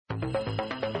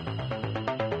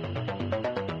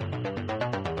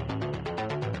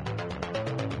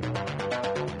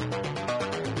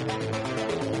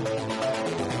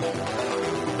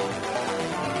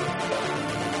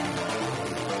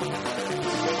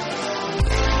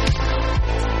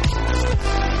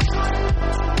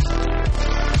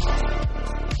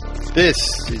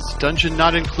This is Dungeon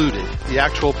Not Included, the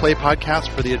actual play podcast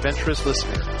for the adventurous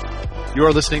listener. You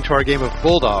are listening to our game of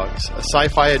Bulldogs, a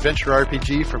sci-fi adventure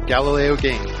RPG from Galileo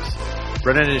Games.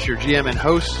 Brennan is your GM and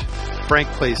host, Frank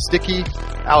plays Sticky,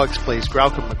 Alex plays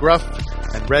Graucom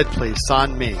McGruff, and Red plays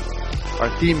San Ming. Our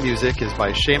theme music is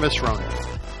by Seamus Ronan.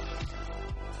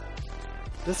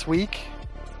 This week,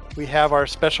 we have our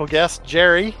special guest,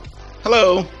 Jerry.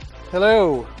 Hello.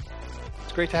 Hello.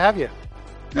 It's great to have you.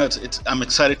 No, I'm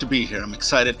excited to be here. I'm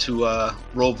excited to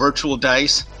roll virtual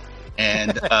dice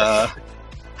and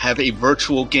have a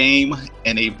virtual game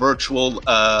and a virtual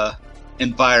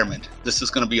environment. This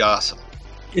is going to be awesome.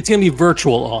 It's going to be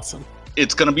virtual awesome.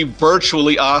 It's going to be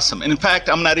virtually awesome. And in fact,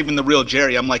 I'm not even the real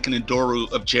Jerry. I'm like an Endoru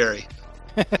of Jerry.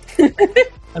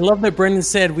 I love that Brendan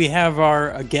said we have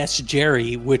our guest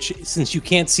Jerry, which since you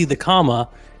can't see the comma,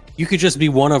 you could just be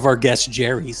one of our guest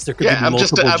Jerrys. There could be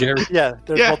multiple Jerrys. Yeah,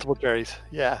 there's multiple Jerrys.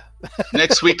 Yeah.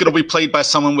 Next week it'll be played by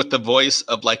someone with the voice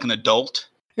of like an adult,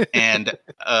 and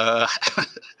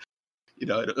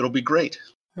it'll be great.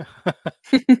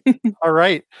 All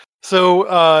right.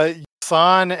 So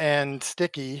San and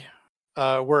Sticky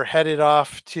were headed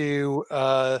off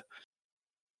to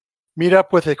meet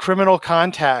up with a criminal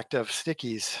contact of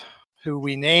Sticky's, who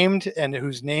we named and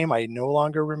whose name I no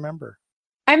longer remember.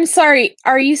 I'm sorry,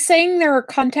 are you saying there are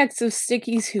contacts of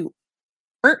Stickies who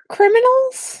aren't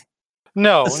criminals?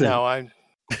 No, Listen, I'm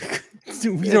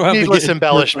we don't have needless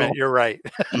embellishment, you're right.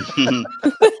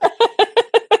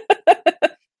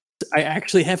 I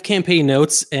actually have campaign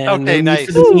notes and okay, nice.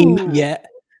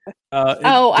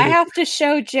 I have to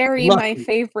show Jerry my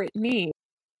favorite meme.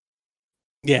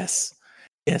 Yes,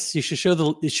 you should show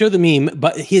the meme,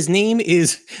 but his name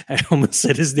is, I almost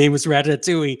said his name was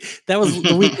Ratatouille. That was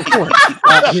the week before.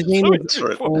 His name is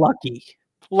Lucky.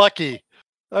 Lucky.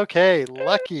 Okay,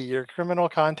 Lucky, your criminal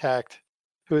contact,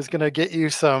 who is going to get you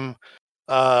some,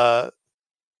 shall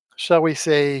we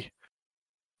say,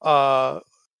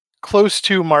 close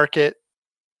to market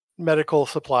medical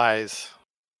supplies.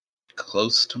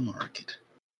 Close to market.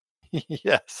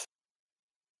 Yes.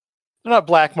 Not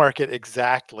black market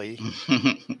exactly.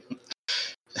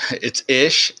 It's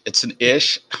ish. It's an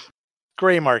ish.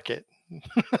 Gray market.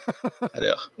 I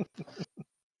know.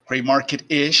 Gray market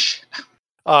ish.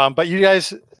 But you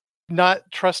guys, not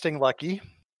trusting Lucky,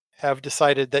 have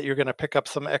decided that you're going to pick up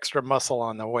some extra muscle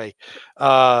on the way.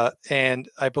 And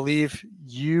I believe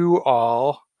you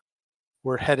all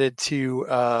were headed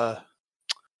to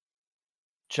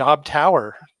Job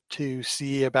Tower to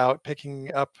see about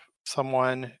picking up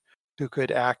someone who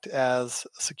could act as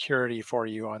security for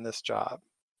you on this job.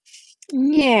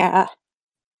 Yeah.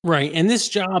 Right. And this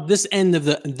job, this end of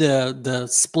the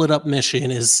split up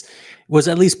mission was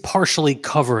at least partially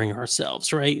covering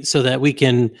ourselves, right? So that we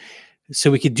could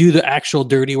do the actual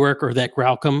dirty work, or that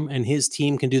Graucom and his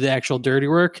team can do the actual dirty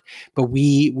work, but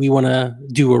we want to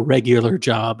do a regular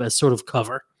job as sort of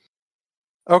cover.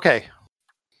 Okay.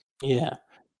 Yeah.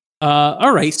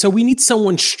 All right. So we need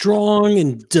someone strong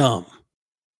and dumb.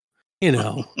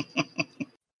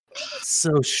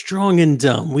 So strong and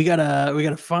dumb. We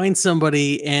gotta find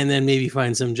somebody and then maybe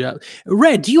find some job.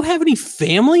 Red, do you have any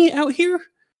family out here?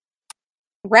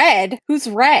 Red? Who's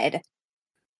Red?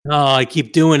 Oh, I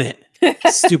keep doing it.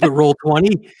 Stupid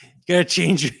Roll20. You gotta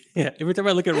change it. Yeah. Every time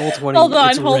I look at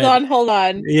Roll20. Hold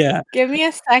on. Yeah. Give me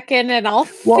a second and I'll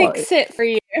fix it for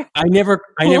you. I never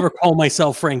call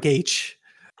myself Frank H.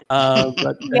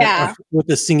 But with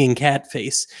the singing cat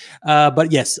face.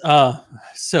 But yes.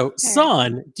 So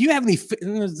San, do you have any?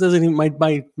 Doesn't even,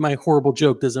 my horrible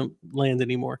joke doesn't land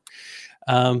anymore.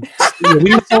 We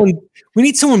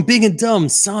need someone big and dumb.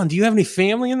 San, do you have any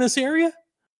family in this area?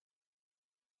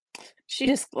 She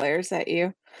just glares at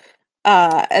you,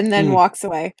 and then walks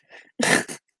away.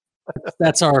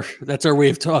 That's our way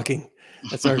of talking.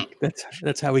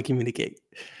 That's how we communicate.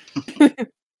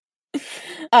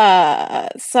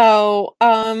 So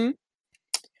I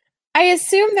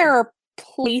assume there are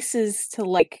places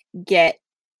to get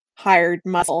hired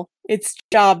muscle. It's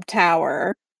Job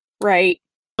Tower, right?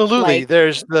 Absolutely.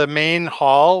 There's the main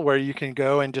hall where you can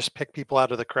go and just pick people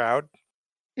out of the crowd.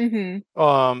 Mm-hmm.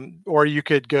 Or you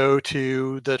could go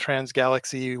to the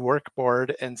Transgalaxy work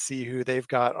board and see who they've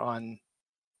got on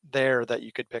there that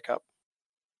you could pick up.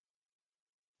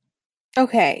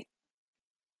 Okay.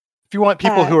 If you want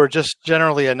people who are just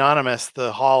generally anonymous,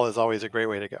 the hall is always a great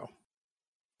way to go.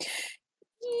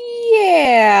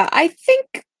 Yeah, I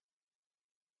think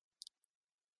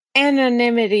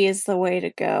anonymity is the way to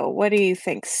go. What do you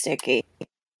think, Sticky?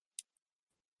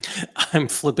 I'm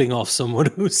flipping off someone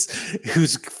who's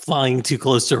flying too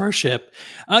close to our ship.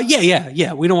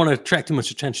 Yeah. We don't want to attract too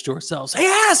much attention to ourselves. Hey,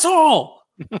 asshole!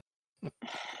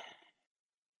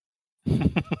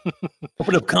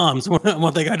 Open up comms. I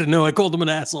want that guy to know I called him an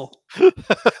asshole.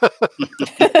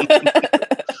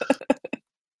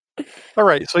 All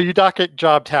right, so you dock at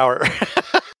Job Tower.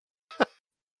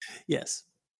 Yes.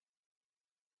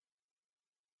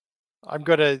 I'm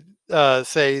going to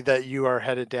say that you are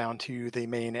headed down to the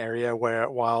main area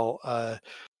while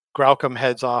Graucom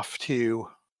heads off to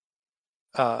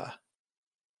Graucom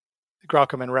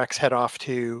and Rex head off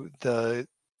to the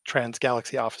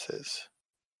Trans-Galaxy offices.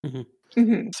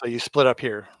 So you split up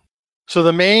here. So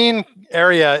the main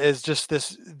area is just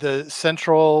the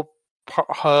central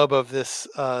hub of this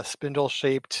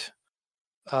spindle-shaped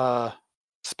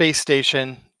space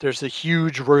station. There's a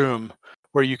huge room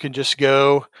where you can just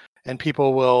go, and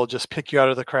people will just pick you out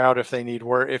of the crowd if they need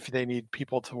work, if they need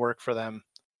people to work for them.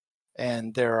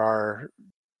 And there are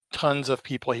tons of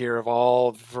people here of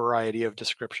all variety of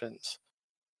descriptions.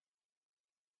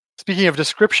 Speaking of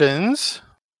descriptions,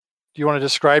 do you want to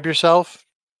describe yourself,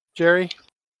 Jerry?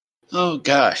 Oh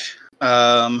gosh.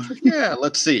 Yeah,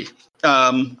 let's see.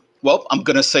 Well, I'm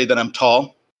gonna say that I'm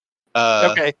tall.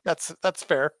 Okay, that's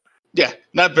fair. Yeah,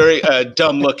 not very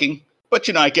dumb looking, but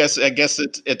I guess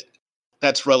it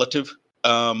that's relative.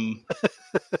 You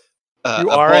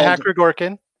are a Hacker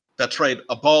Gorkin. That's right.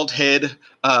 A bald head,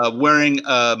 wearing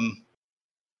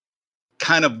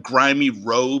kind of grimy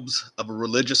robes of a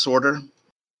religious order.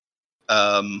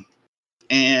 And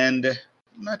I'm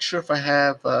not sure if I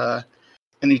have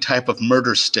any type of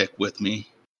murder stick with me.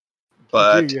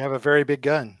 But you have a very big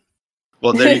gun.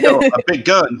 Well, there you go. A big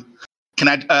gun. Can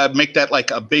I make that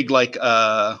like a big like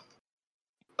a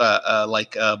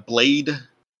blade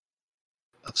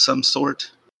of some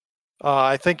sort?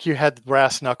 I think you had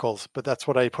brass knuckles, but that's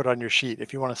what I put on your sheet.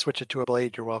 If you want to switch it to a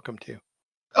blade, you're welcome to.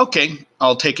 Okay,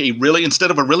 I'll take instead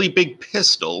of a really big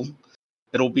pistol,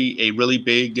 it'll be a really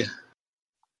big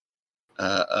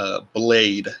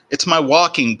blade. It's my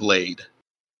walking blade.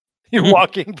 Your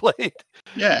walking blade?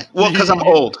 Yeah, well, because I'm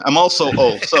old. I'm also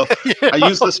old, so I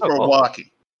use this for walking.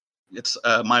 It's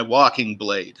my walking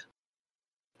blade.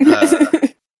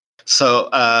 So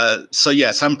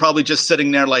yes, I'm probably just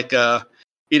sitting there like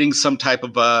eating some type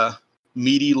of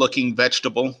meaty-looking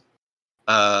vegetable.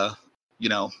 Like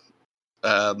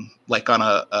on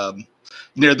a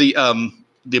near the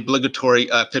obligatory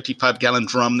 55-gallon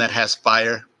drum that has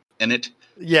fire in it.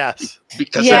 Yes,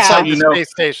 because that's how you know.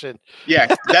 Space station.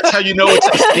 Yeah, that's how you know it's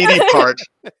the seedy part.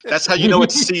 That's how you know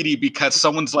it's seedy, because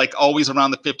someone's like always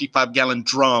around the 55-gallon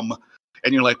drum,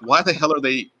 and you're like, why the hell are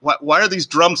they? Why are these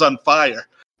drums on fire?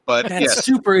 But that's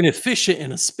super inefficient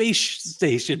in a space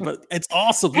station, but it's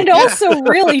awesome. And also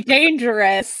really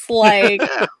dangerous. Like,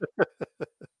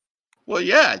 well,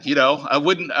 yeah, I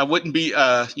wouldn't be,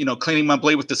 cleaning my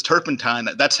blade with this turpentine.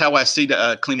 That's how I see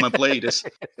to clean my blade, is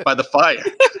by the fire.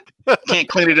 Can't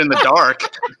clean it in the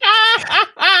dark.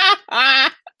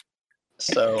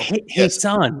 So, hey,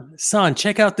 San,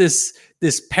 check out this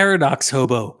Paradox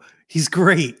hobo. He's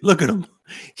great. Look at him.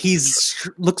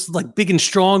 Looks like big and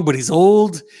strong, but he's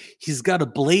old. He's got a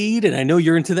blade, and I know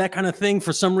you're into that kind of thing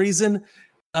for some reason.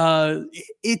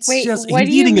 It's Wait, just what he's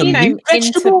do you eating mean a meat I'm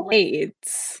vegetable? into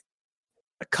blades?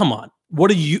 Come on.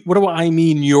 What do I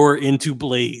mean you're into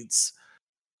blades?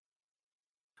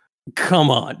 Come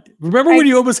on. Remember when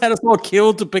you almost had us all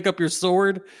killed to pick up your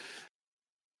sword?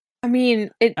 I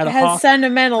mean, it At a has hawk?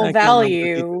 sentimental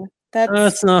value.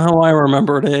 That's not how I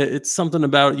remembered it. It's something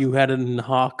about you had it in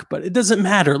Hawk, but it doesn't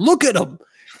matter. Look at him.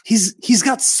 He's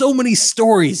got so many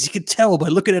stories. You can tell by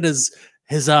looking at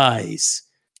his eyes.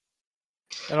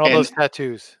 And all those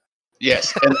tattoos.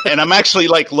 Yes. And I'm actually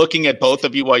like looking at both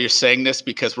of you while you're saying this,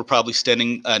 because we're probably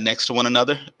standing next to one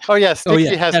another. Oh yeah,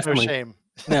 Sticky has definitely. No shame.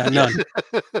 Yeah, none.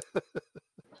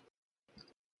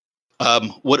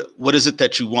 What is it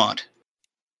that you want?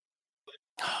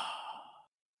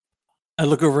 I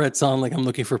look over at San like I'm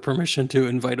looking for permission to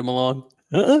invite him along.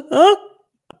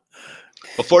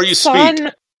 Before you speak,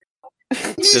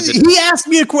 he asked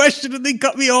me a question and then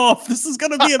cut me off. This is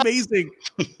going to be amazing.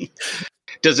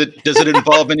 Does it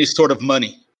involve any sort of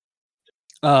money?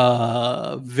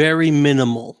 Very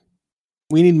minimal.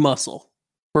 We need muscle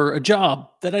for a job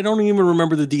that I don't even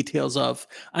remember the details of.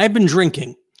 I've been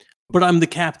drinking, but I'm the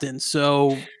captain,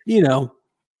 so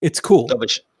it's cool.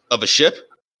 Of a ship?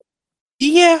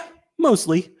 Yeah.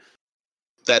 Mostly.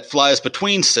 That flies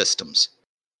between systems.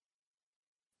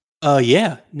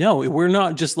 Yeah. No, we're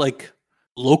not just like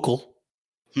local.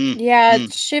 Yeah,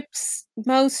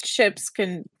 most ships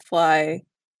can fly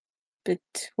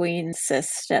between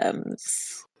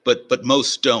systems. But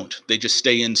most don't. They just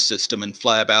stay in system and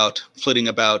fly about, flitting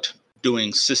about,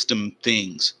 doing system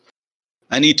things.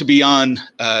 I need to be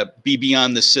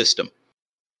beyond the system,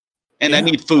 and I Yeah.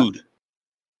 need food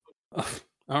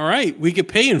All right, we could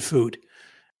pay in food.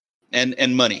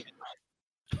 and money.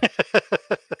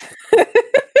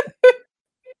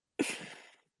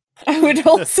 I would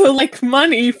also like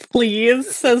money,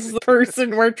 please, says the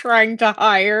person we're trying to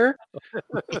hire.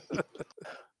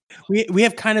 We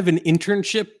have kind of an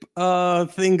internship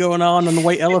thing going on the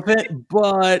White Elephant,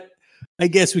 but I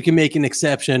guess we can make an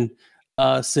exception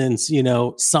since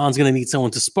San's going to need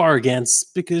someone to spar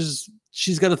against because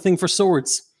she's got a thing for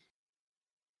swords.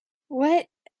 What?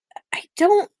 I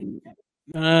don't.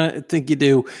 I think you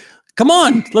do. Come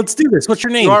on, let's do this. What's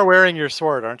your name? You are wearing your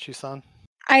sword, aren't you, son?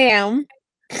 I am.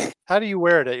 How do you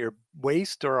wear it? At your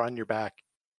waist or on your back?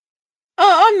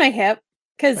 Oh, on my hip. On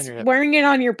Because your hip. wearing it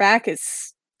on your back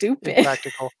is stupid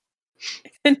Impractical.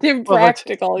 and Well,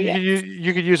 impractical. Yeah.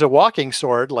 You could use a walking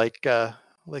sword like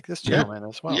this gentleman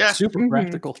as well. Yeah. Super Mhm.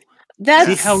 practical.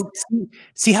 That's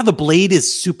See how the blade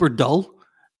is super dull?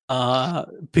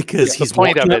 Because The he's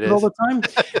point of walking it up all is. the time.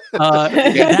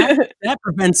 That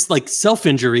prevents like self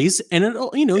injuries, and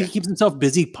he keeps himself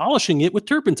busy polishing it with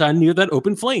turpentine near that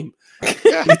open flame.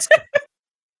 Yeah. It's,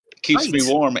 Keeps me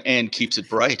Right. warm and keeps it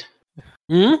bright.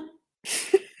 Hmm?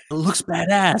 It looks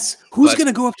badass. Who's But-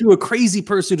 gonna go up to a crazy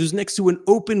person who's next to an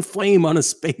open flame on a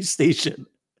space station?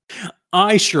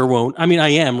 I sure won't. I mean, I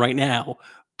am right now,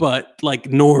 but like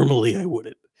normally I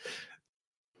wouldn't.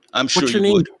 I'm sure What's your you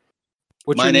name? would.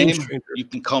 What's My your name? name, stranger? you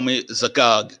can call me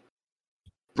Zagog,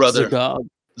 brother Zagog.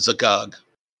 Zagog,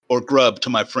 or Grub to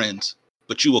my friends,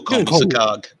 but you will call You me can call me-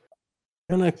 Zagog.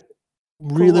 And I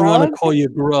really want to Grub? call you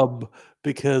Grub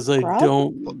because I Grub?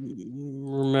 don't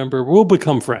remember. We'll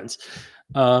become friends.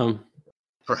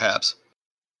 Perhaps.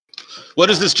 What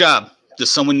is this job? Does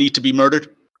someone need to be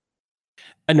murdered?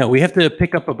 I know we have to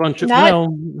pick up a bunch of. Not- Not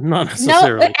no.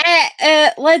 necessarily.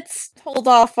 Let's hold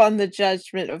off on the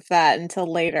judgment of that until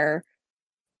later.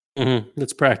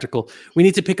 That's practical. We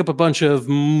need to pick up a bunch of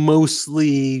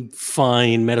mostly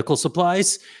fine medical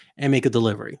supplies and make a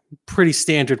delivery. Pretty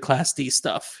standard Class D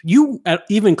stuff. You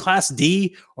even Class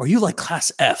D, or you like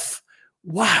Class F?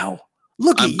 Wow,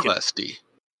 look at I'm you. Class D.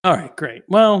 All right, great.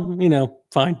 Well,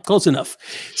 fine, close enough.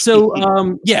 So,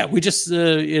 yeah, we just,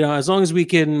 as long as we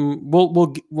can,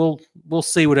 we'll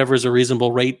say whatever is a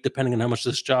reasonable rate, depending on how much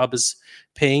this job is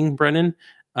paying, Brennan.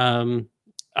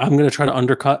 I'm going to try to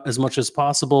undercut as much as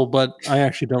possible, but I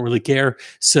actually don't really care.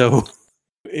 So,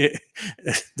 the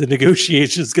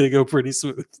negotiation is going to go pretty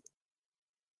smooth.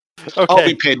 I'll Okay.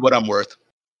 be paid what I'm worth.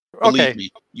 Believe Okay. me,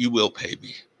 you will pay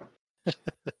me.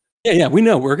 Yeah, we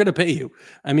know we're going to pay you.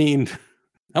 I mean,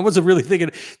 I wasn't really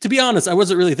thinking, to be honest, I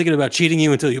wasn't really thinking about cheating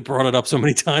you until you brought it up so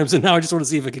many times. And now I just want to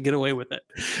see if I can get away with it.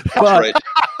 But Right.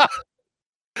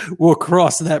 we'll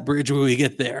cross that bridge when we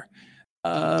get there.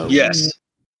 Yes.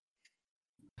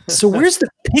 So where's the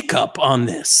pickup on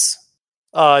this?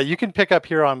 You can pick up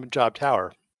here on Job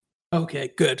Tower. Okay,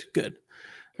 good.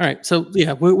 All right. So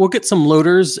yeah, we'll get some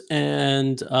loaders,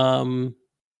 and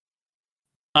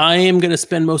I am going to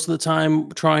spend most of the time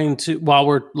trying to, while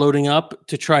we're loading up,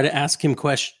 to try to ask him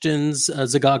questions,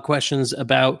 Zagog questions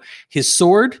about his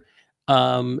sword,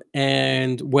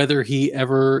 and whether he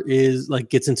ever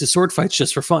gets into sword fights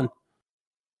just for fun.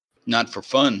 Not for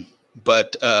fun,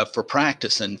 but for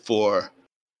practice and for.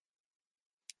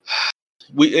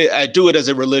 I do it as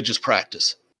a religious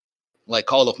practice,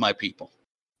 like all of my people.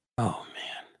 Oh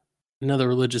man, another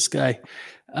religious guy.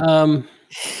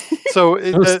 So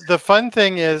the fun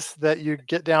thing is that you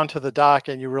get down to the dock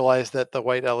and you realize that the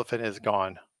white elephant is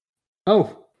gone.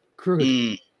 Oh, crude.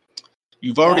 Mm.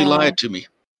 You've already Wow. lied to me.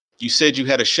 You said you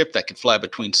had a ship that could fly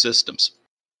between systems.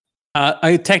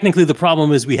 Technically, the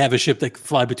problem is we have a ship that can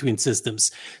fly between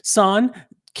systems. San,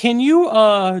 can you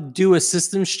do a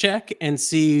systems check and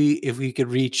see if we could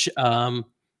reach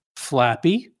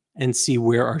Flappy and see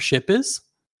where our ship is?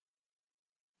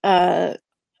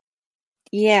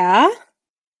 Yeah.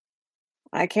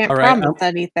 I can't All right, promise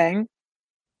anything.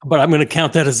 But I'm going to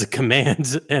count that as a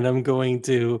command, and I'm going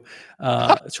to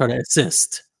try to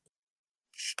assist.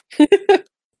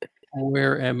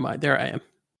 Where am I? There I am.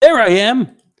 There I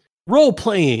am. Role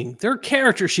playing. There are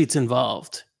character sheets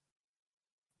involved.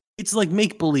 It's like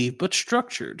make believe, but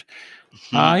structured.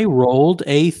 I rolled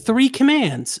 3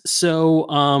 commands.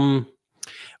 So,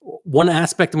 one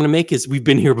aspect I'm going to make is we've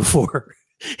been here before.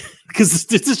 Because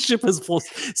this ship has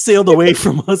sailed away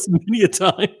from us many a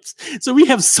times. So we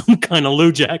have some kind of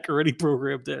LoJack already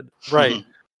programmed in. Right. Mhm.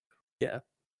 Yeah.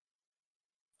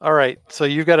 All right. So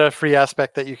you've got a free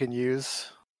aspect that you can use,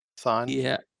 San.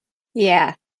 Yeah.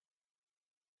 Yeah.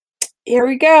 Here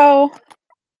we go.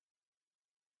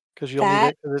 Because you'll need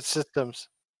it for the systems.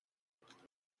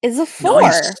 is a 4.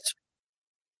 Nice.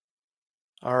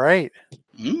 All right.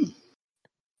 Mm.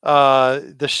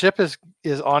 The ship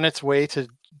is on its way to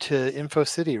Info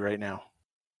City right now.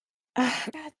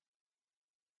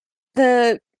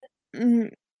 God.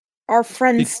 Our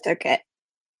friends took it.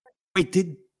 Wait,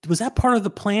 was that part of the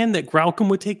plan that Graucom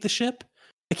would take the ship?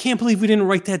 I can't believe we didn't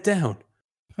write that down.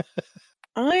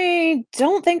 I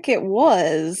don't think it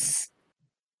was.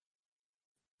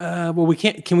 Well, we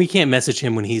can't message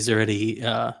him when he's already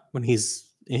when he's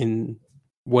in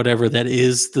whatever that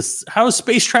is. How does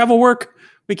space travel work?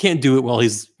 We can't do it while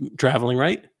he's traveling,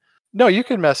 right? No, you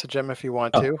can message him if you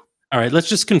want to. All right, let's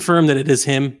just confirm that it is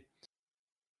him.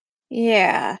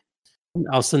 Yeah.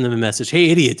 I'll send them a message. Hey,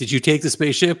 idiot, did you take the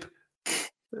spaceship?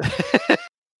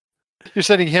 You're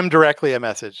sending him directly a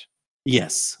message.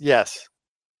 Yes. Yes.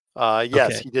 Yes,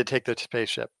 Okay. he did take the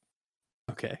spaceship.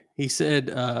 Okay. He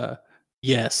said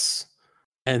yes.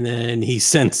 And then he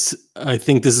sent, I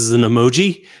think this is an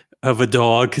emoji of a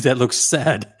dog that looks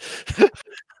sad.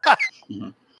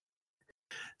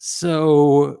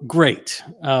 So great.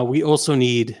 We also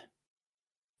need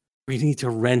to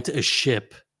rent a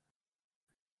ship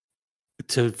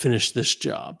to finish this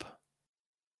job.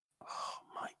 Oh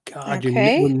my God,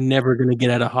 Okay. we're never going to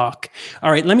get out of Hawk.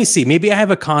 All right, let me see. Maybe I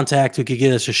have a contact who could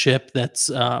get us a ship that's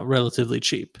relatively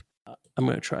cheap. I'm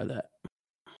going to try that.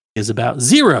 Is about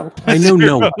 0. I know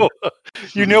no one.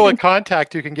 You know a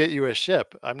contact who can get you a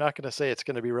ship. I'm not going to say it's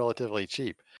going to be relatively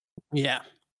cheap. Yeah.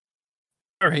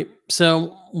 All right.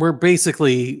 So we're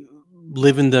basically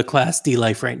living the Class D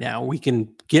life right now. We can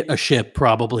get a ship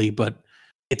probably, but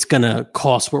it's going to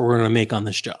cost what we're going to make on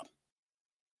this job.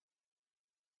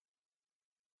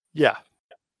 Yeah.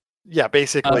 Yeah,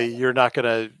 basically you're not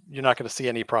going to see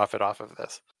any profit off of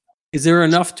this. Is there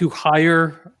enough to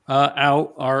hire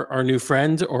out our new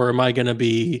friend, or am I going to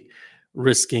be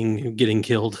risking getting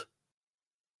killed?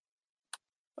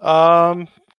 I'll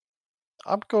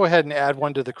go ahead and add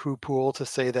one to the crew pool to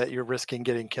say that you're risking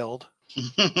getting killed.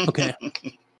 Okay.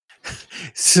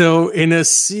 So in a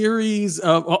series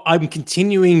of, I'm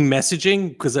continuing messaging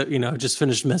because I just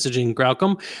finished messaging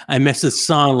Graucom. I messaged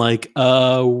San like,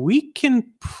 we can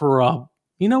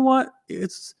you know what?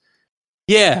 It's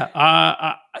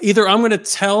either I'm going to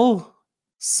tell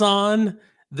San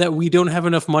that we don't have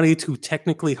enough money to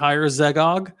technically hire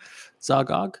Zagog,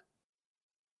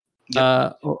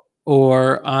 Yep.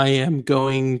 or I am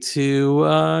going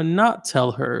to not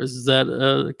tell her. Is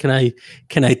that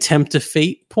can I tempt a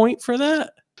fate point for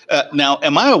that? Now,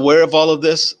 am I aware of all of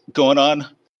this going on?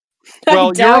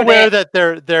 Well, you're aware it. that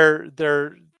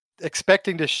they're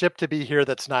expecting the ship to be here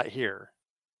that's not here.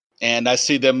 And I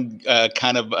see them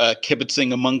kind of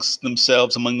kibitzing among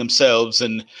themselves,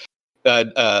 and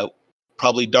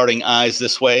probably darting eyes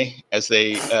this way as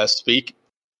they speak.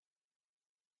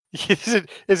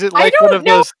 Is it like one of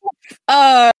those?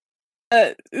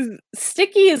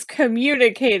 Sticky is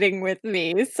communicating with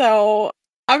me, so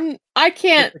I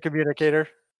can't. The communicator.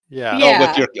 Yeah.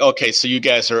 Yeah. Okay, so you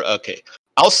guys are okay.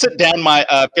 I'll sit down my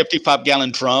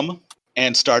 55-gallon drum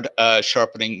and start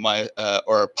sharpening my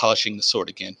or polishing the sword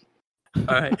again.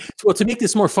 All right. Well, to make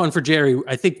this more fun for Jerry,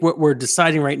 I think what we're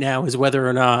deciding right now is whether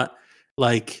or not,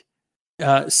 like,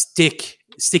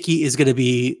 Sticky is going to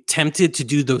be tempted to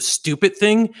do the stupid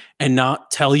thing and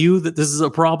not tell you that this is a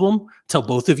problem. Tell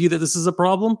both of you that this is a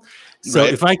problem. So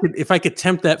Right. if I could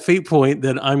tempt that fate point,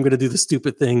 then I'm going to do the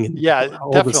stupid thing. And Yeah,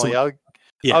 definitely.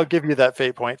 I'll give you that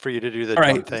fate point for you to do the all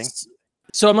dumb right thing.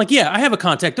 So I'm like, yeah, I have a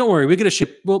contact. Don't worry, we get a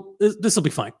ship. Well, this will be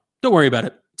fine. Don't worry about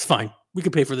it. It's fine. We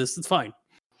can pay for this. It's fine.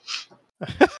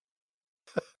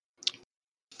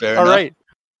 Fair All enough. right.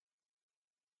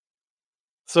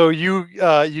 So you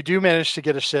do manage to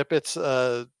get a ship. It's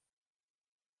an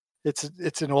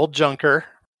old junker,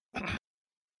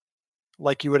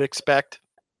 like you would expect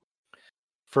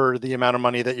for the amount of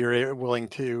money that you're willing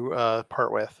to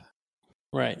part with.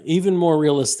 Right. Even more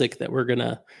realistic that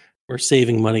we're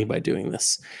saving money by doing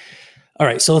this. All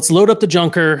right. So let's load up the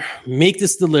junker, make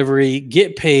this delivery,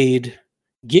 get paid,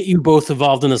 get you both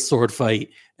involved in a sword fight,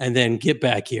 and then get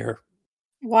back here.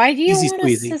 Why do you Easy want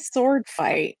squeezy. us to sword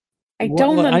fight? I Well,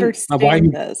 don't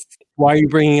understand this. Why are you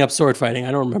bringing up sword fighting?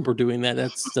 I don't remember doing that.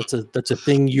 That's a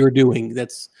thing you're doing.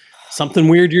 That's something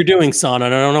weird you're doing, Son.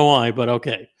 And I don't know why, but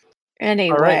okay.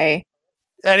 Anyway.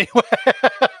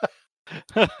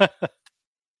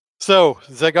 So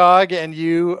Zagog and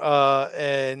you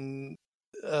and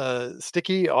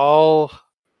Sticky all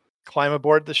climb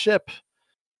aboard the ship.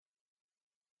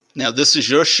 Now, this is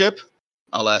your ship?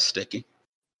 I'll ask Sticky.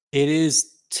 It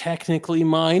is technically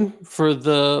mine for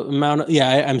the amount of,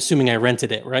 I'm assuming I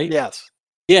rented it, right? Yes.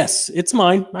 Yes, it's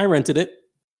mine. I rented it.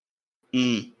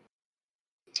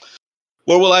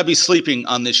 Where will I be sleeping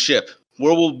on this ship?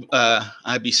 Where will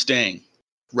I be staying,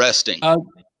 resting?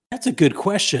 That's a good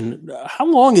question. How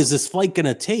long is this flight going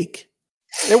to take?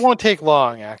 It won't take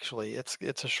long, actually. It's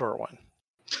a short one.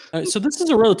 So this is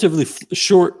a relatively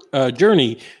short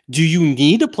journey. Do you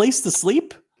need a place to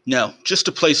sleep? No, just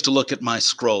a place to look at my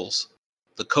scrolls,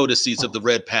 the codices of the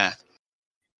Red Path.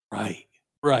 Right.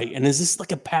 And is this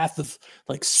like a path of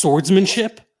like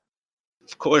swordsmanship?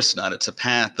 Of course not. It's a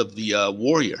path of the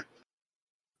warrior.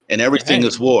 And everything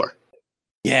is war.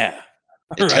 Yeah.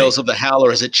 It tells of the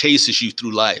Howler as it chases you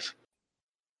through life.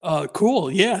 Cool.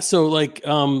 Yeah. So like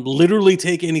literally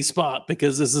take any spot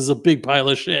because this is a big pile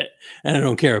of shit and I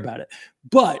don't care about it.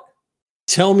 But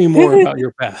tell me more about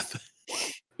your path.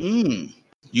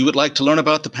 You would like to learn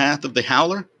about the path of the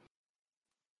Howler?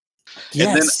 Yes.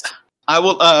 And then I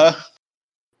will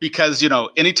because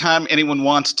anytime anyone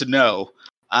wants to know,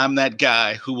 I'm that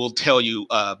guy who will tell you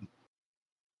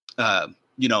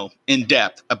in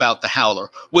depth about the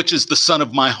Howler, which is the son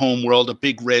of my home world, a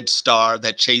big red star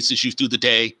that chases you through the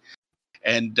day.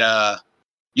 And,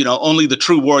 only the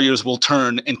true warriors will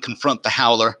turn and confront the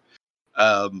Howler.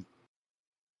 And,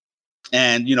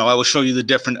 I will show you the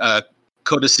different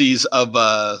codices of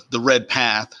the Red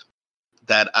Path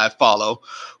that I follow,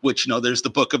 which, there's the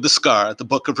Book of the Scar, the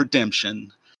Book of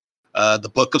Redemption,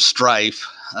 the Book of Strife,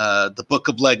 the Book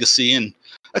of Legacy, and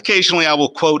occasionally I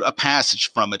will quote a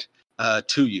passage from it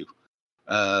to you.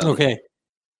 Okay.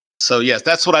 So yes,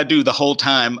 that's what I do the whole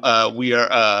time we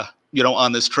are,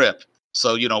 on this trip.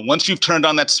 So, once you've turned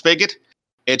on that spigot,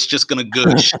 it's just going to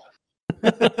goosh.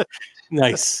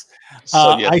 Nice.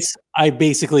 So, yes. I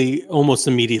basically almost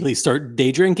immediately start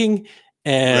day drinking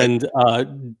and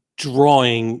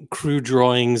drawing crew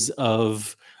drawings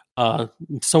of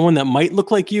someone that might look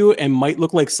like you and might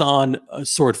look like San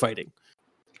sword fighting.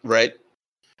 Right.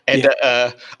 And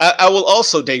I will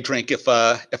also day drink if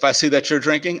I see that you're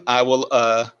drinking. I will,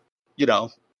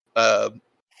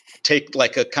 take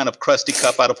like a kind of crusty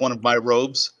cup out of one of my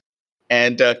robes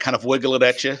and kind of wiggle it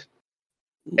at you.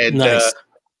 And nice.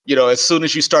 As soon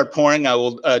as you start pouring, I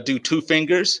will do 2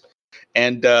 fingers,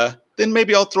 and then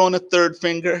maybe I'll throw in a 3rd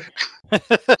finger,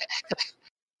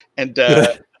 and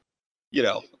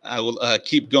I will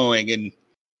keep going, and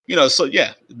so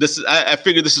yeah, this is I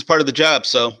figure this is part of the job,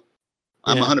 so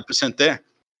I'm 100% there.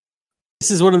 This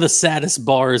is one of the saddest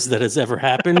bars that has ever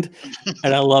happened,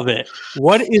 and I love it.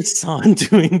 What is San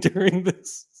doing during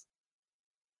this?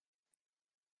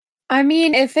 I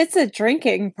mean, if it's a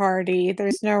drinking party,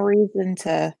 there's no reason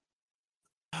to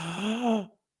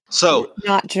so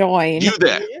not join. You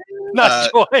there?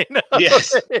 Not join.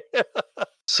 Yes.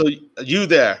 So you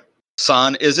there,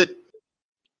 San? Is it?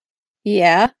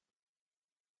 Yeah.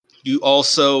 You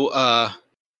also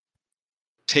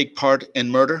take part in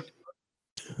murder?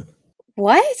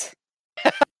 What?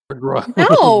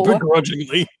 No.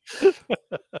 Begrudgingly.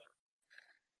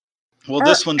 Well,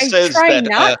 this one says I try that.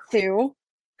 Not to.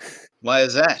 Why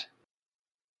is that?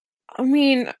 I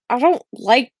mean, I don't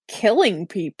like killing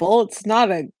people. It's not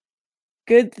a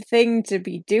good thing to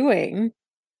be doing.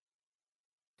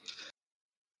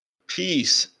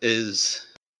 Peace is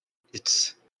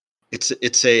it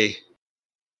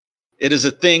is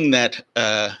a thing that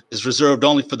is reserved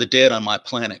only for the dead on my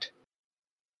planet.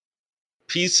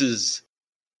 Peace is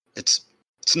it's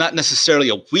not necessarily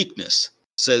a weakness,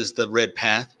 says the Red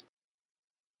Path,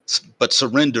 but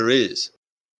surrender is.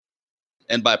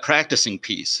 And by practicing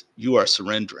peace, you are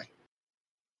surrendering.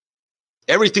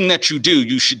 Everything that you do,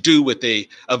 you should do with a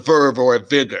verve or a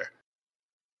vigor.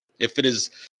 If it is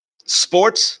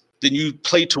sports, then you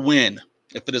play to win.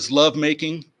 If it is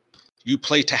lovemaking, you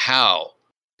play to howl.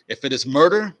 If it is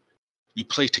murder, you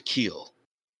play to kill.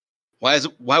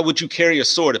 Why would you carry a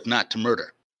sword if not to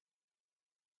murder?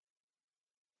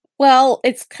 Well,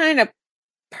 it's kind of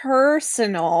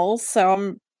personal, so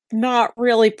I'm not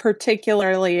really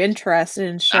particularly interested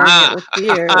in sharing it with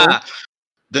you.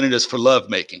 Then it is for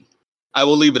lovemaking. I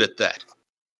will leave it at that.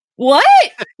 What?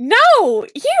 No,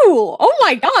 you! Oh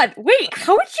my god! Wait,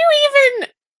 how would you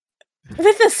even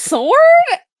with a sword?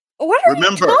 What are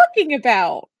you talking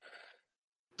about?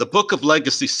 The Book of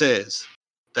Legacy says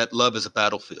that love is a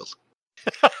battlefield.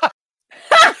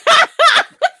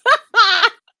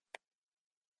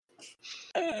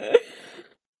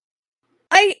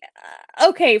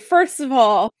 Okay, first of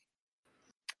all,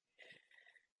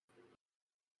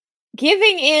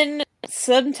 giving in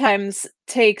sometimes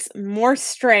takes more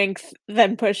strength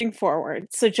than pushing forward.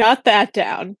 So jot that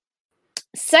down.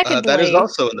 Secondly, that is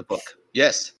also in the book.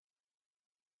 Yes.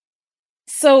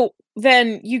 So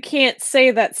then you can't say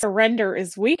that surrender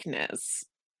is weakness.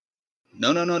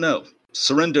 No.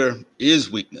 Surrender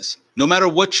is weakness. No matter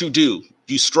what you do,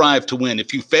 You strive to win.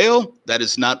 If you fail, that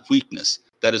is not weakness.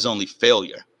 That is only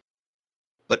failure.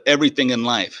 But everything in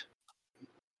life,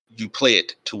 you play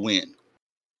it to win.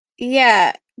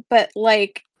 Yeah, but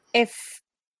like, if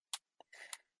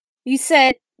you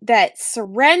said that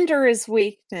surrender is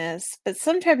weakness, but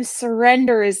sometimes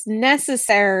surrender is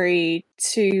necessary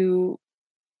to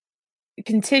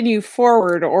continue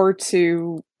forward or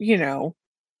to,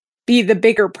 be the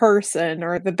bigger person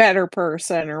or the better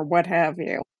person or what have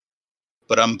you.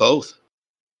 But I'm both.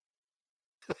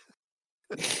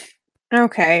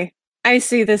 Okay. I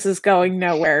see this is going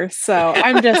nowhere, so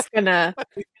I'm just gonna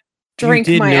drink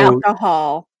my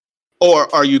alcohol.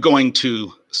 Or are you going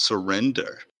to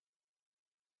surrender?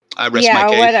 I rest my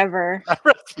case. Yeah, whatever. I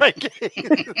rest my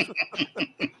case.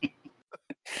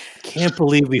 Can't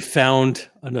believe we found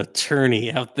an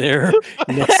attorney out there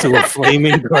next to a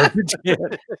flaming garbage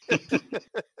can.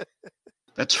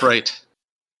 That's right.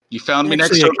 You found me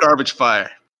next to a garbage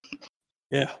fire.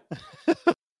 Yeah.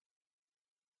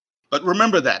 But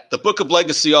remember that. The Book of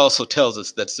Legacy also tells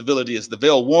us that civility is the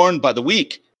veil worn by the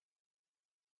weak.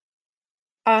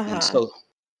 And so,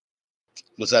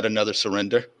 was that another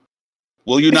surrender?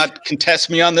 Will you not contest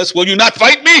me on this? Will you not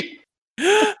fight me?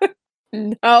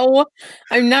 No,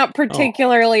 I'm not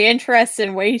particularly interested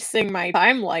in wasting my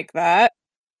time like that.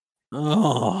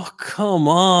 Oh, come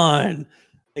on.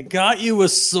 I got you a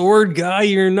sword guy.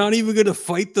 You're not even going to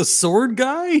fight the sword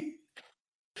guy?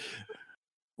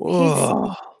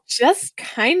 Whoa. He's just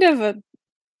kind of a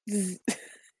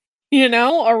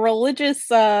religious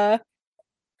a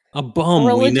bum,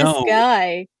 religious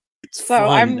guy. It's so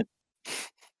fun.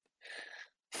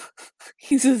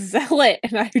 He's a zealot,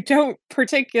 and I don't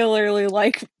particularly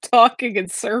like talking in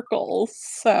circles,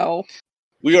 so...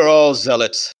 We are all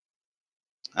zealots.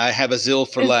 I have a zeal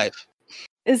for life.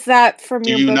 Is that from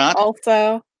your book not?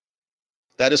 Also?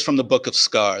 That is from the Book of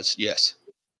Scars, yes.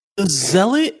 Does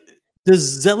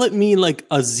zealot mean like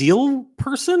a zeal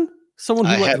person? Someone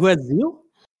who has zeal?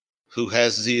 Who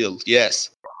has zeal,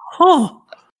 yes. Huh.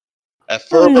 A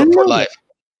fervor for life.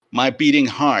 My beating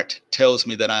heart tells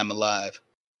me that I'm alive.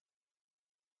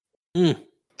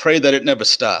 Pray that it never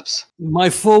stops. My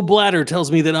full bladder tells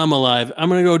me that I'm alive. I'm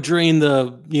going to go drain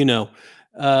the,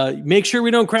 make sure we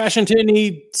don't crash into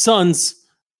any suns.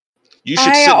 You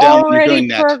should sit down when you're doing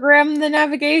that. I already programmed the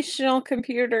navigational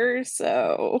computer,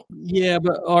 so... Yeah,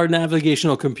 but our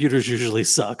navigational computers usually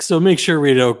suck, so make sure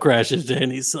we don't crash into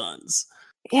any suns.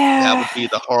 Yeah. That would be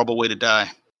the horrible way to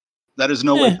die. That is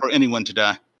no way for anyone to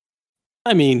die.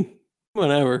 I mean,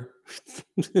 whatever.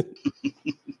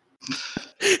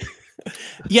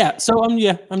 Yeah, so I'm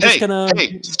just gonna...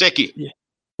 Hey, Sticky.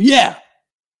 Yeah.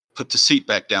 Put the seat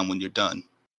back down when you're done.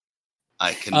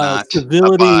 I cannot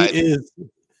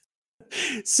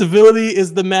Civility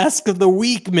is the mask of the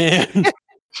weak, man.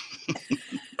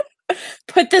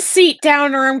 Put the seat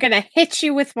down or I'm gonna hit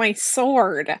you with my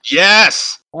sword.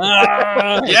 Yes!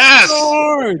 Yes!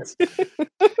 Swords!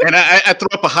 And I threw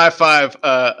up a high five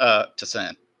to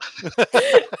San.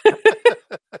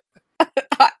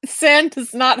 San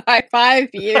does not high five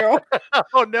you.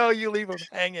 Oh no, you leave him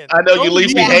hanging. I know you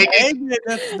leave me hanging.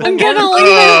 I'm gonna leave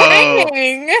him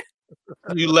hanging.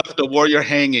 You left the warrior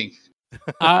hanging.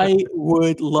 I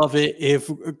would love it if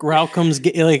Graucom's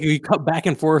we cut back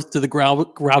and forth to the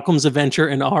Graucom's adventure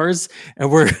and ours,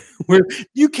 and we're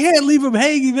you can't leave him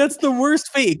hanging. That's the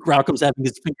worst fate. Graucom's having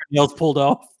his fingernails pulled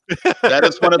off. That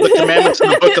is one of the commandments in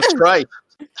the Book of Strife.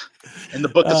 In the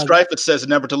Book of Strife, it says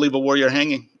never to leave a warrior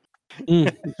hanging.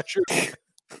 True.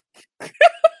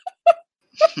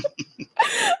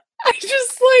 I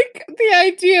just like the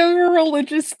idea of a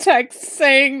religious text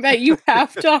saying that you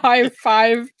have to high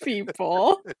five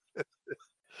people.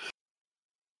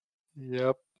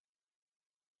 Yep.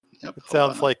 It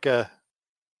sounds like the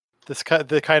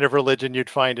kind of religion you'd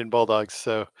find in Bulldogs.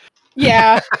 So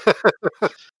yeah.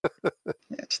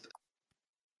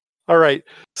 All right.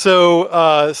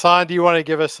 So San, do you want to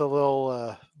give us a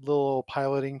little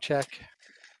piloting check?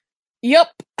 Yep.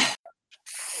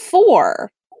 4.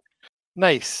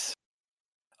 Nice.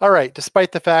 All right.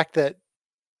 Despite the fact that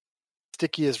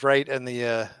Sticky is right and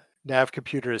the nav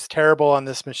computer is terrible on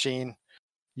this machine,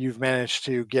 you've managed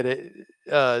to get it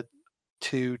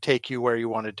to take you where you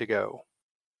wanted to go.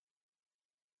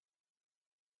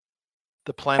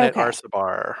 The planet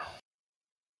Arsabar.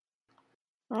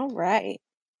 All right.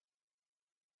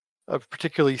 A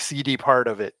particularly seedy part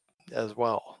of it as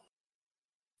well.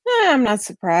 I'm not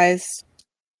surprised.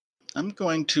 I'm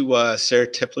going to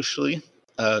surreptitiously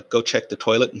go check the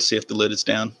toilet and see if the lid is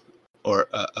down or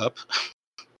up.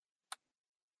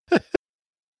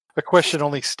 A question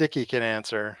only Sticky can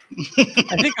answer.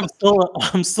 I think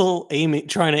I'm still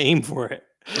trying to aim for it.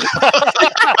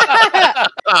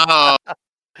 Oh,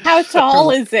 How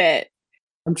tall is it?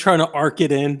 I'm trying to arc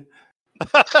it in.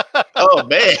 oh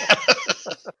man.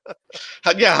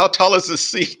 How tall is this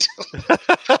seat?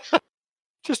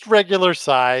 Just regular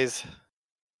size.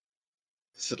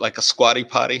 Is it like a squatty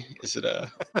potty? Is it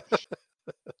a...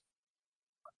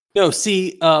 No,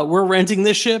 see, we're renting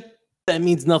this ship. That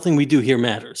means nothing we do here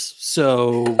matters.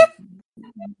 So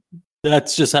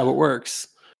that's just how it works.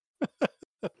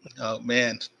 Oh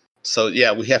man. So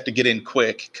yeah, we have to get in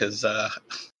quick because we're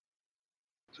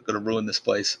gonna ruin this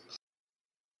place.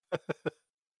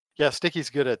 Yeah, Sticky's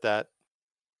good at that.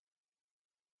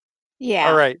 Yeah.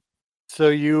 All right. So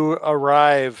you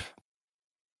arrive,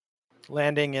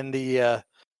 landing in the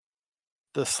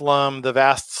slum, the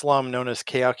vast slum known as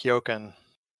Keokyokan.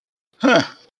 Huh.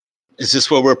 Is this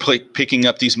where we're picking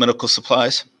up these medical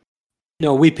supplies?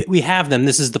 No, we have them.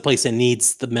 This is the place that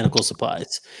needs the medical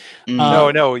supplies.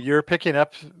 No, you're picking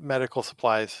up medical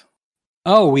supplies.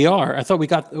 Oh, we are. I thought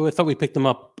we picked them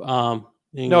up.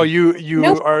 No, you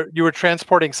Nope. you were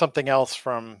transporting something else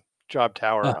from Job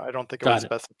Tower. Oh, I don't think it got was it.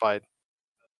 specified.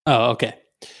 Oh, okay.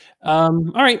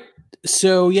 All right.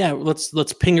 So yeah,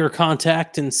 let's ping our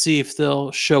contact and see if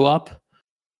they'll show up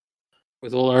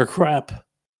with all our crap.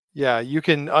 Yeah, you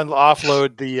can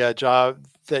offload the job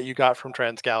that you got from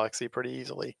Transgalaxy pretty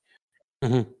easily.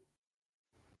 Mm-hmm.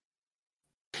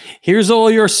 Here's all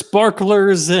your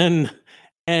sparklers and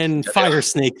fire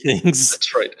snake things.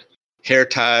 That's right. Hair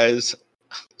ties,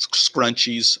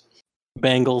 scrunchies,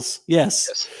 Bangles. Yes.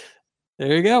 Yes.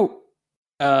 There you go.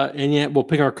 And yeah, we'll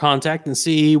pick our contact and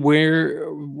see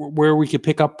where we could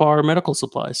pick up our medical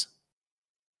supplies.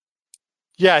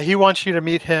 Yeah, he wants you to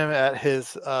meet him at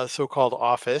his so-called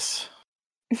office,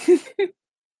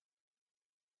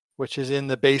 which is in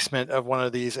the basement of one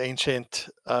of these ancient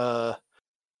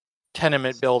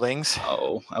tenement buildings.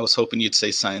 Oh, I was hoping you'd say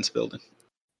science building.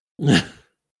 All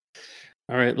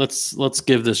right, let's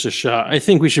give this a shot. I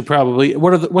think we should probably.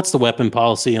 What's the weapon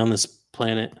policy on this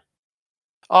planet?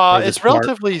 It's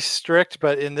relatively strict,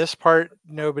 but in this part,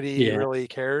 nobody really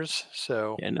cares.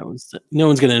 So yeah, no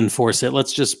one's going to enforce it.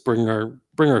 Let's just bring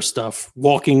our stuff.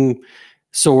 Walking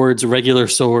swords, regular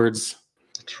swords.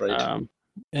 That's right.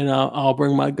 And I'll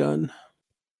bring my gun.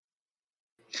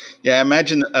 Yeah, I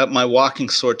imagine my walking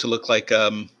sword to look like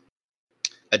a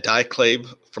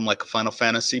Diaclave from like a Final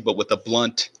Fantasy, but with a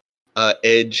blunt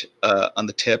edge on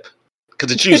the tip, because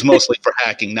it's used mostly for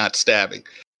hacking, not stabbing.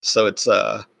 So it's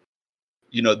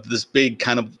this big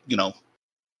kind of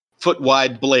foot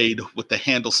wide blade with the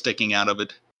handle sticking out of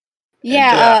it.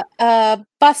 Yeah, a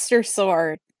Buster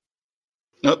sword.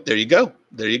 Oh, there you go.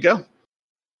 There you go.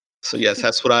 So yes,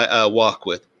 that's what I walk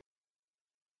with.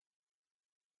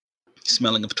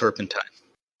 Smelling of turpentine.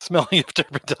 Smelling of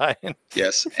turpentine.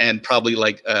 Yes, and probably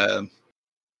like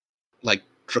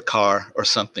Drakkar or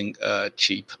something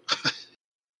cheap.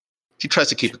 He tries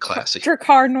to keep it classy.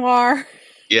 Drakkar Noir.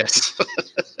 Yes.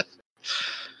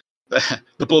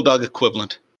 The bulldog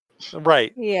equivalent.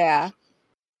 Right. Yeah.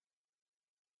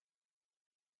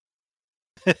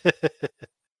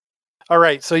 All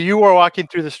right. So you were walking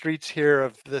through the streets here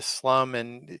of this slum,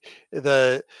 and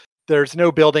there's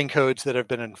no building codes that have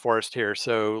been enforced here.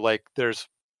 So like there's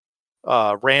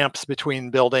ramps between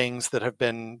buildings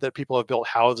that people have built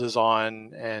houses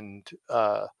on, and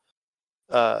the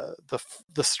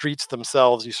streets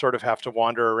themselves you sort of have to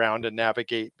wander around and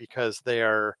navigate because they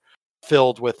are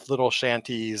filled with little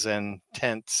shanties and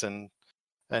tents and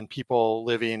people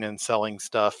living and selling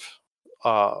stuff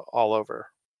all over.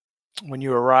 When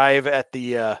you arrive at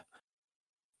this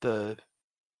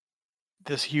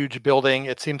huge building,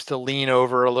 it seems to lean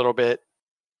over a little bit.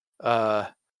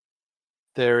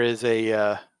 There is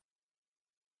a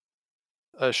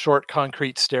short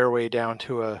concrete stairway down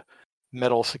to a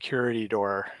metal security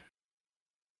door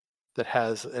that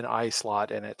has an eye slot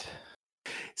in it.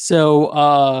 So,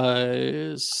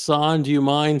 San, do you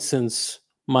mind, since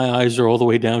my eyes are all the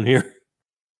way down here?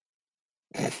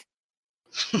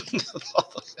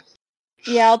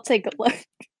 Yeah, I'll take a look.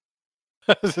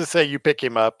 I was to say you pick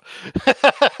him up.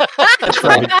 That's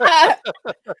fine.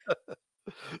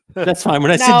 That's fine. When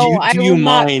I said, do you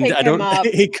mind? I don't.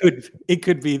 It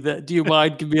could be that. Do you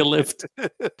mind? Give me a lift.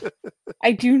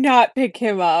 I do not pick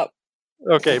him up.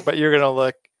 Okay, but you're gonna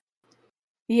look.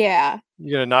 Yeah.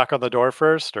 You gonna knock on the door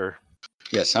first, or?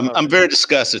 Yes, I'm very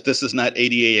disgusted. This is not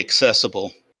ADA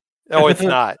accessible. Oh, it's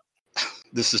not.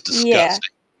 This is disgusting. Yeah.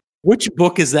 Which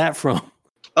book is that from?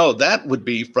 Oh, that would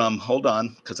be from, hold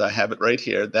on, because I have it right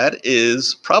here. That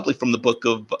is probably from the book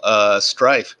of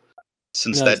Strife.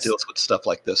 since No, that it's- deals with stuff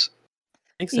like this.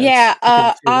 Makes sense. Yeah, I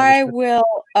can see that I as well.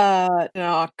 will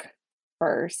knock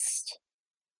first.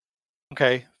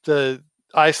 Okay. The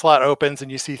eye slot opens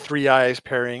and you see 3 eyes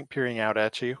peering out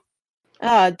at you.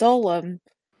 Dolan.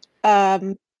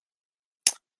 Hi,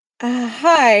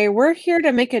 we're here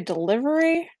to make a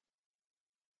delivery.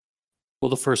 Well,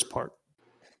 the first part.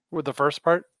 With the first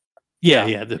part?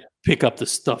 Yeah, the pick up the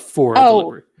stuff for Oh.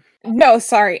 delivery. No,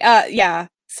 sorry. Yeah,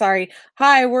 sorry.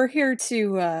 Hi, we're here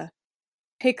to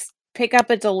pick up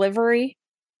a delivery.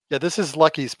 Yeah, this is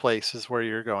Lucky's place is where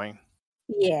you're going.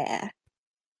 Yeah.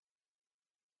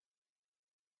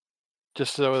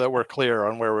 Just so that we're clear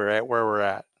on where we're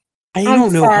at. I I'm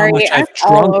don't know sorry, how much I'm I've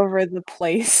all drunk. over the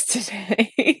place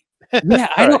today. Yeah,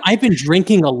 I All don't. right. I've been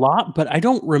drinking a lot, but I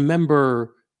don't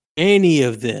remember any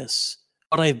of this.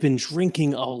 But I've been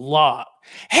drinking a lot.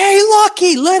 Hey,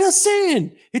 Lucky, let us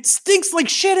in. It stinks like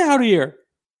shit out here.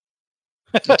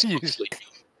 You-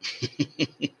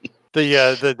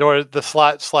 the door, the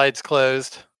slot slides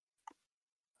closed.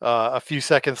 A few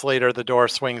seconds later, the door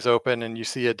swings open, and you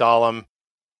see a Dahlem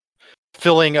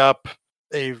filling up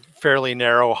a fairly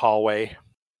narrow hallway.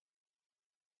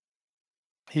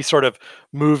 He sort of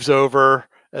moves over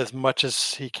as much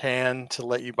as he can to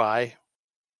let you by.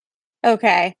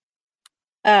 Okay.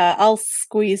 I'll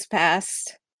squeeze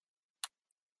past.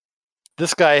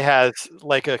 This guy has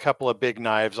like a couple of big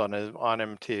knives on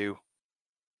him too.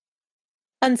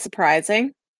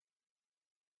 Unsurprising.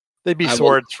 They'd be I will-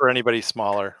 swords for anybody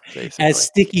smaller, basically. As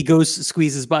Sticky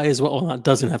squeezes by as well. Well,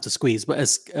 doesn't have to squeeze, but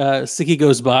as Sticky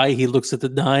goes by, he looks at the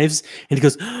knives and he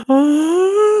goes,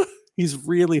 "Ah!" He's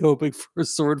really hoping for a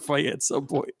sword fight at some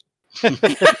point.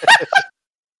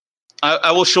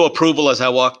 I will show approval as I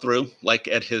walk through, like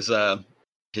at his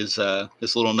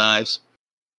little knives,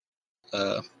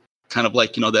 kind of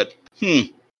like that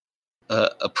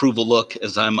approval look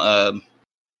as I'm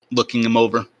looking him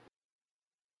over.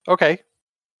 Okay.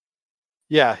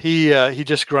 Yeah, he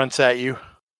just grunts at you,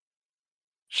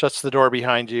 shuts the door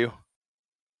behind you,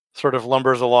 sort of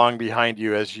lumbers along behind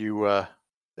you as you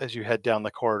head down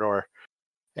the corridor,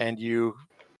 and you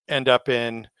end up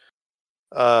in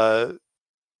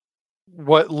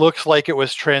what looks like it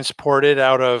was transported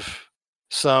out of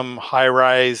some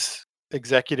high-rise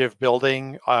executive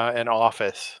building, an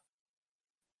office.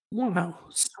 Wow,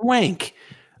 swank.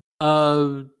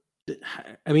 I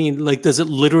mean, like, does it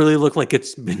literally look like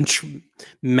it's been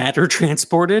matter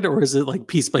transported, or is it like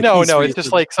piece by No, piece? it's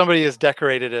just like somebody has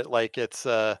decorated it like it's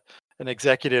an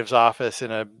executive's office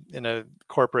in a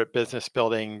corporate business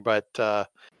building, but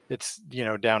it's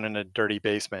down in a dirty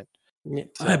basement. Yeah,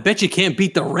 I bet you can't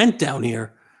beat the rent down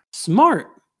here. Smart.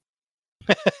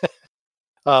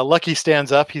 Lucky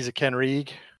stands up. He's a Ken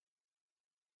Reeg.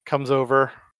 Comes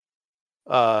over.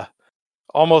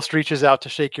 Almost reaches out to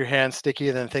shake your hand, Sticky,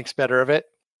 and then thinks better of it.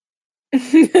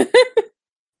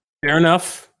 Fair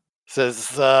enough.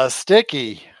 Says,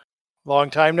 Sticky, long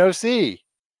time no see.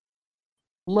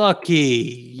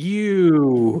 Lucky,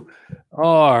 you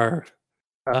are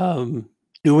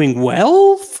doing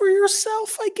well for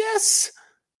yourself, I guess.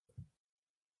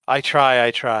 I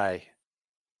try.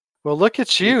 Well, look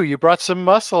at you. You brought some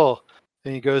muscle.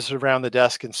 And he goes around the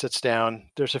desk and sits down.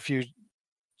 There's a few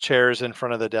chairs in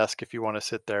front of the desk if you want to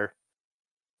sit there.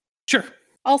 Sure.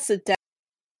 I'll sit down.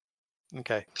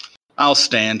 Okay. I'll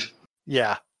stand.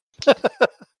 Yeah. The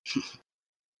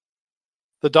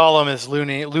Dahlem is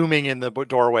looming in the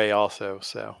doorway also,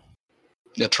 so.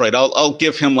 That's right. I'll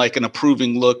give him like an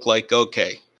approving look, like,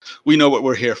 okay, we know what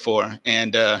we're here for.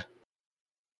 And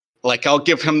like I'll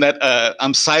give him that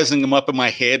I'm sizing him up in my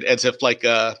head as if like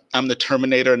I'm the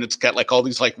Terminator and it's got like all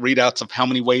these like readouts of how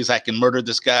many ways I can murder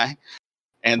this guy.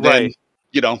 And then,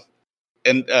 Right.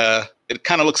 And it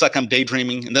kind of looks like I'm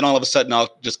daydreaming. And then all of a sudden I'll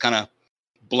just kind of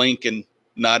blink and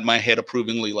nod my head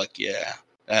approvingly, like, yeah,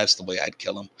 that's the way I'd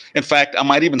kill him. In fact, I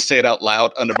might even say it out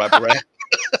loud under my breath.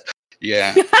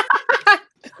 Yeah.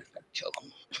 Kill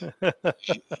him.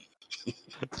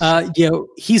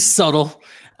 He's subtle.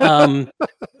 Gonna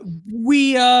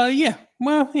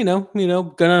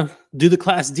do the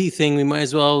Class D thing. We might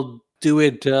as well do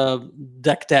it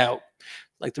decked out.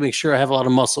 Like to make sure I have a lot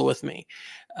of muscle with me.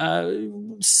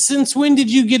 Since when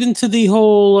did you get into the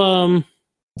whole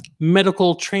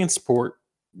medical transport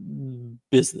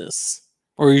business,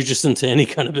 or are you just into any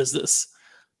kind of business?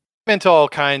 Into all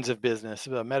kinds of business.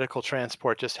 Medical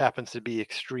transport just happens to be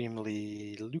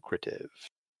extremely lucrative.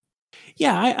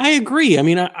 Yeah, I agree. I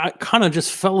mean, I kind of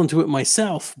just fell into it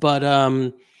myself, but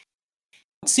it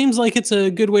seems like it's a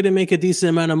good way to make a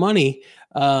decent amount of money.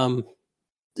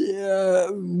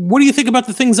 what do you think about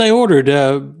the things I ordered?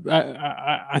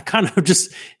 I kind of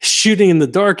just shooting in the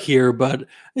dark here, but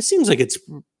it seems like it's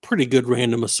pretty good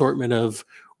random assortment of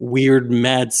weird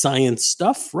mad science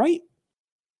stuff, right?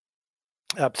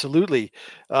 Absolutely.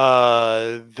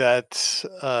 I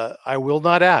will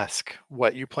not ask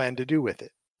what you plan to do with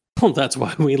it. Well, that's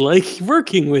why we like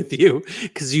working with you,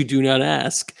 because you do not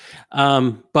ask.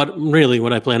 But really,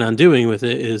 what I plan on doing with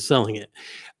it is selling it.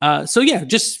 So yeah,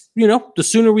 just, the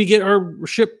sooner we get our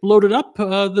ship loaded up,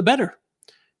 the better.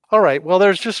 All right. Well,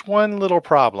 there's just one little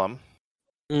problem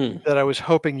Mm. that I was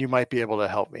hoping you might be able to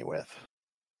help me with.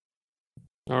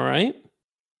 All right.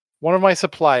 One of my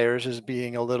suppliers is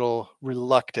being a little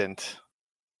reluctant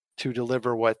to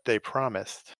deliver what they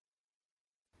promised.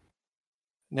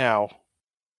 Now,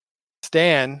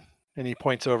 Stan, and he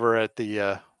points over at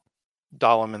the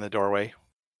Dahlem in the doorway,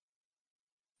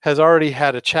 has already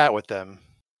had a chat with them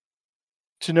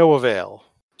to no avail.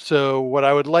 So what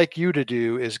I would like you to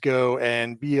do is go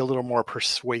and be a little more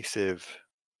persuasive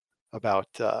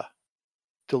about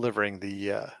delivering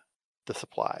the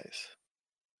supplies.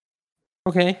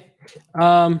 Okay.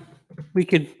 We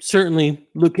could certainly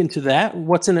look into that.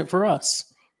 What's in it for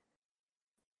us?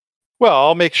 Well,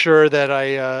 I'll make sure that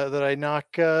I knock,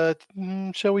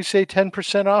 shall we say,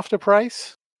 10% off the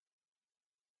price.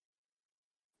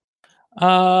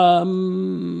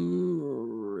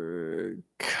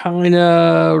 Kind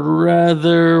of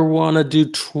rather want to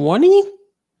do 20.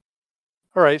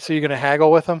 All right, so you're going to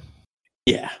haggle with them?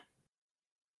 Yeah.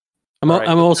 I'm All right,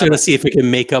 also going to see if we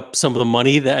can make up some of the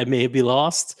money that I may be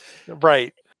lost.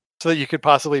 Right. So that you could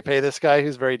possibly pay this guy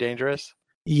who's very dangerous?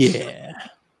 Yeah.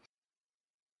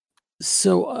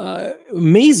 So,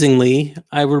 amazingly,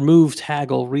 I removed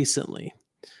haggle recently.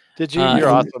 Did you? You're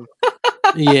awesome.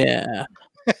 Yeah.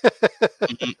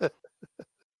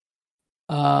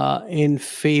 In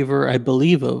favor, I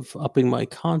believe, of upping my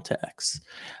contacts.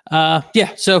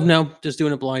 Yeah, so no, just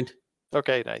doing it blind.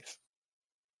 Okay, nice.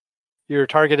 Your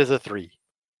target is a 3.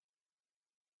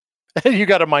 You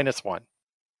got a -1.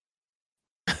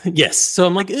 Yes, so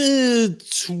I'm like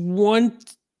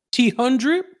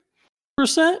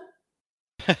 200%.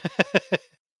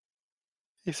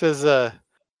 He says,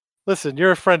 "Listen,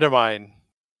 you're a friend of mine.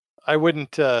 I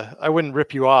wouldn't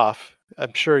rip you off.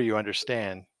 I'm sure you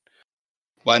understand."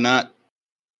 Why not?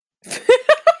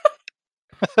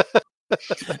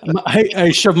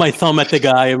 I shove my thumb at the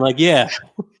guy. I'm like, yeah,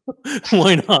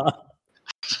 why not?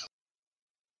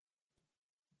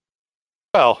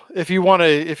 Well, if you want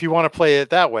to play it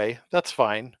that way, that's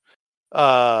fine.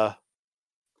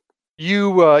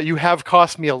 You have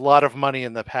cost me a lot of money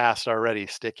in the past already,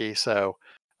 Sticky. So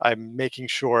I'm making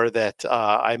sure that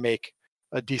I make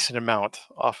a decent amount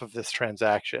off of this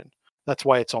transaction. That's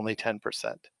why it's only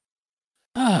 10%.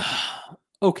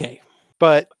 Okay.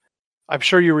 But I'm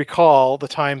sure you recall the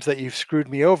times that you've screwed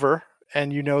me over,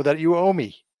 and you know that you owe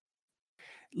me.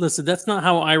 Listen, that's not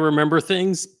how I remember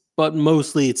things, but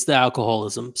mostly it's the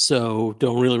alcoholism, so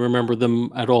don't really remember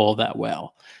them at all that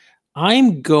well.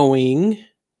 I'm going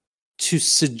to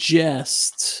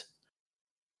suggest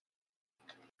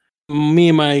me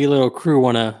and my little crew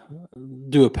want to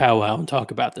do a powwow and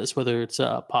talk about this, whether it's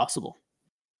possible.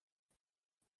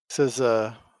 Says,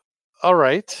 all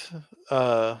right.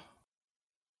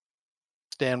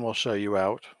 Stan will show you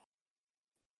out.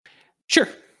 Sure.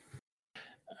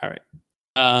 All right.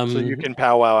 So you can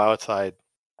powwow outside.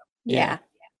 Yeah.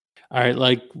 All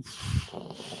right.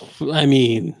 I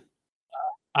mean,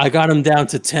 I got him down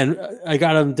to 10. I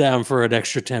got him down for an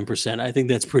extra 10%. I think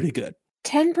that's pretty good.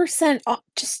 10% off,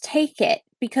 just take it,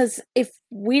 because if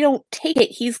we don't take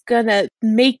it, he's gonna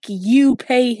make you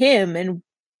pay him, and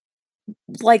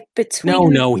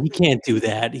between No, he can't do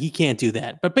that. He can't do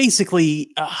that. But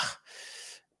basically,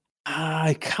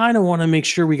 I kind of want to make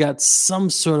sure we got some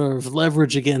sort of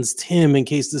leverage against him in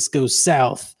case this goes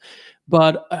south.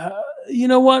 But you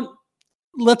know what?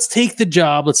 Let's take the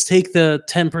job. Let's take the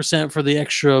 10% for the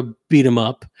extra beat 'em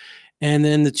up. And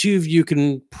then the two of you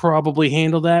can probably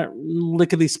handle that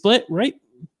lickety split, right?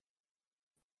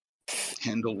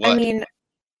 Handle what? I mean,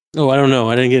 I don't know.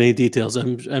 I didn't get any details.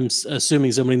 I'm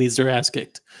assuming somebody needs their ass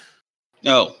kicked.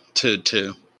 No, to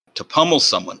pummel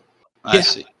someone. I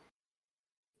see.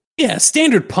 Yeah,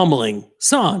 standard pummeling.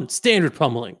 Standard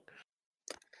pummeling.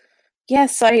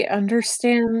 yes, I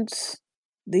understand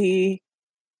the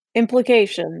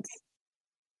implications.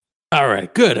 All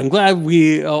right, good. I'm glad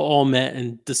we all met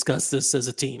and discussed this as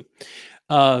a team.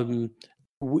 Zagog,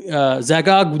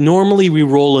 normally we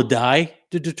roll a die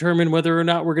to determine whether or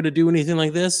not we're going to do anything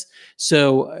like this.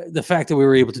 So the fact that we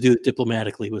were able to do it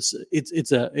diplomatically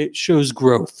it shows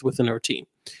growth within our team.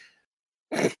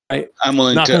 I'm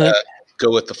willing to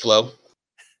go with the flow.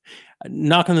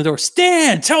 Knock on the door.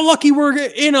 Stan, tell Lucky we're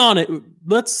in on it.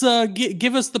 Let's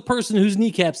give us the person whose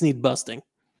kneecaps need busting.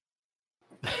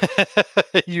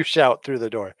 You shout through the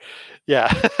door.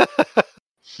 Yeah.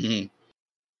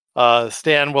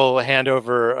 Stan will hand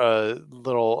over a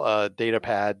little data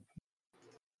pad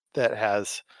that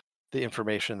has the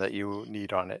information that you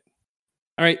need on it.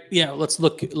 All right, yeah, let's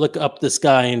look up this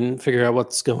guy and figure out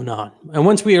what's going on. And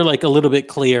once we are like a little bit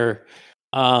clear,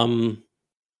 a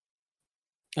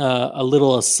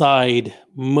little aside,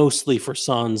 mostly for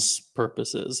Son's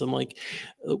purposes. I'm like,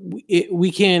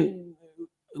 we can't.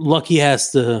 Lucky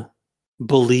has to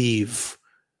believe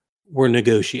we're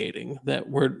negotiating, that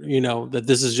that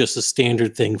this is just a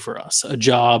standard thing for us, a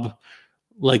job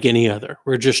like any other.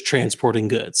 We're just transporting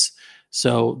goods.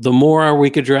 So the more we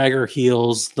could drag our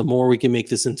heels, the more we can make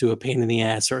this into a pain in the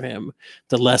ass for him,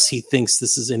 the less he thinks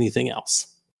this is anything else.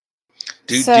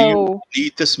 Do you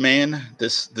need this man,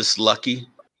 this Lucky?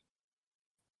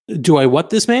 Do I what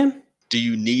this man? Do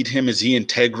you need him? Is he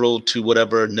integral to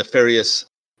whatever nefarious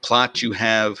plot you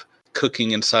have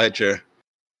cooking inside your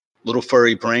little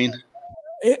furry brain?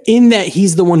 In that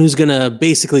he's the one who's going to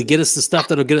basically get us the stuff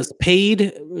that'll get us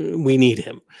paid, we need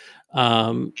him.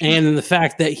 And in the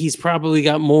fact that he's probably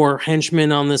got more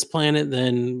henchmen on this planet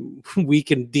than we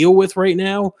can deal with right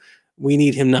now, we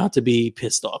need him not to be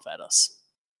pissed off at us.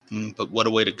 But what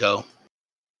a way to go.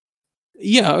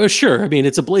 Yeah, sure. I mean,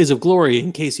 it's a blaze of glory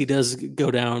in case he does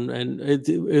go down and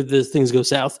if the things go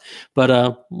south.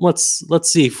 But let's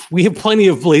see. If we have plenty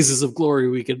of blazes of glory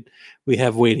we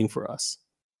have waiting for us.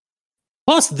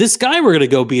 Plus, this guy we're going to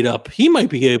go beat up, he might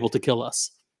be able to kill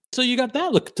us. So you got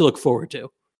that to look forward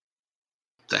to.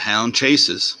 The hound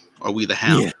chases. Are we the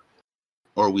hound? Yeah.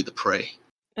 Or are we the prey?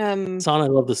 Son, I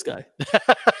love this guy.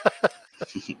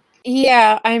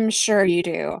 Yeah, I'm sure you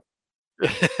do.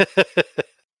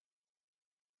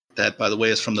 That, by the way,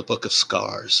 is from the Book of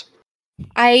Scars.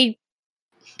 I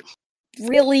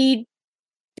really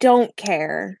don't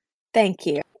care. Thank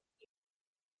you.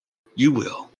 You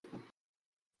will.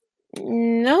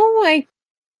 No, I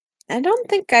don't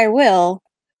think I will.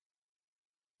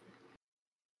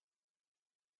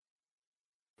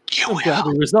 You will. Glad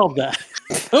we resolved that.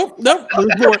 Oh, no,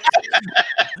 there's more.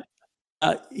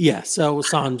 Yeah, so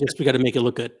San, we got to make it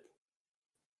look good.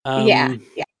 Yeah.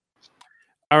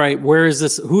 All right, where is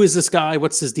this? Who is this guy?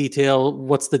 What's his detail?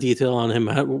 What's the detail on him?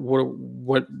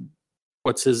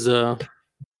 What's his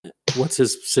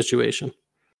situation?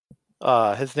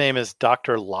 His name is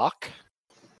Dr. Locke.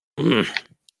 And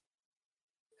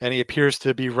he appears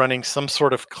to be running some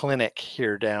sort of clinic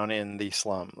here down in the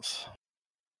slums.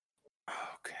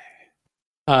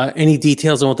 Okay. Any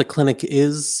details on what the clinic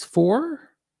is for?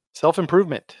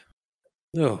 Self-improvement.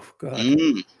 Oh, God.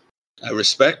 I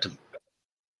respect him.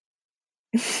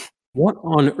 What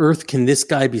on earth can this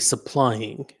guy be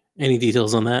supplying? Any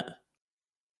details on that?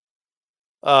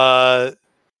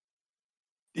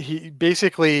 He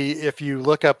basically, if you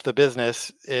look up the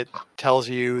business, it tells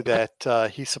you that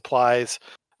he supplies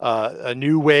a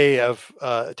new way of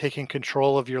taking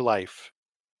control of your life.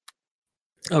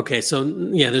 Okay, so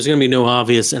yeah, there's going to be no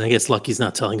obvious, and I guess Lucky's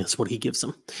not telling us what he gives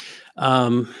them.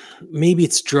 Maybe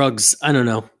it's drugs. I don't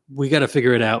know. We got to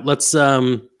figure it out. Let's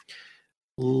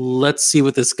see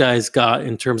what this guy's got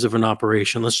in terms of an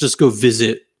operation. Let's just go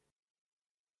visit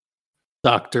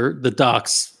the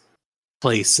doc's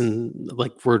place and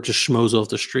like we're just schmoes off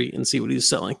the street and see what he's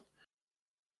selling.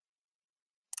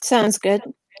 Sounds good.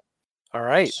 All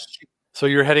right. So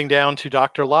you're heading down to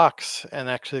Dr. Locke's, and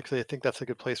actually I think that's a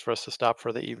good place for us to stop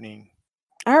for the evening.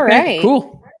 All right. Okay,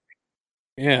 cool.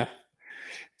 Yeah.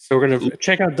 So we're going to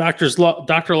check out Dr.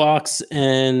 Locke's,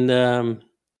 and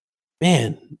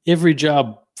man, every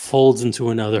job folds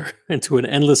into an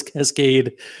endless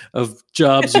cascade of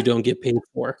jobs you don't get paid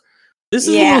for. This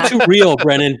is a little too real,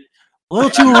 Brennan. A little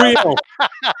too real.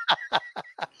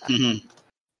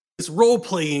 This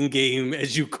role-playing game,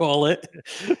 as you call it.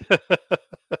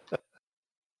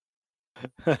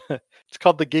 It's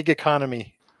called the gig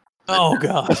economy. Oh,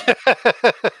 God.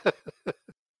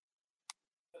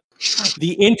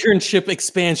 The internship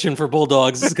expansion for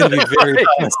Bulldogs is going to be very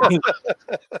interesting.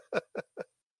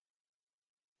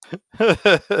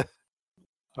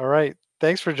 All right.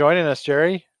 Thanks for joining us,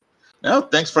 Jerry. No,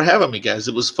 thanks for having me, guys.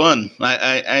 It was fun.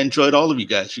 I enjoyed all of you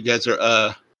guys. You guys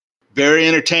are very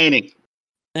entertaining.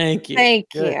 Thank you. Thank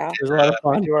you. It was a lot of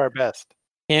fun. We do our best.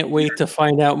 Can't wait to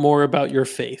find out more about your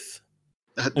faith.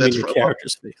 That's your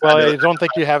character's faith. Well, I don't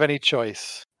think you have any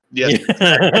choice. Yes.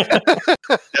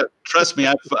 Trust me,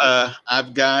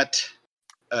 I've got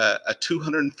a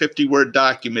 250-word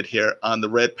document here on the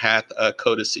Red Path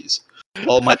codices.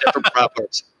 All my different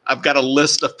proverbs. I've got a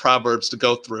list of proverbs to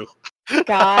go through.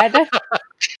 God.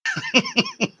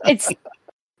 It's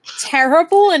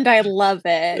terrible and I love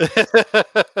it.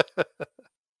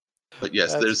 But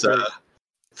yes, That's there's great.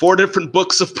 4 different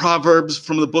books of proverbs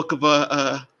from the book of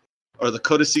or the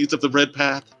Codices of the Red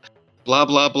Path. Blah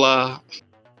blah blah.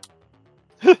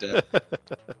 And,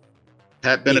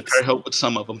 Pat Benatar helped with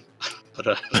some of them, but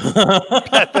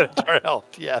Pat Benatar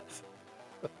helped, yes.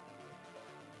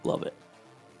 Love it.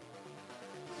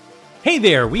 Hey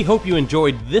there, we hope you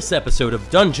enjoyed this episode of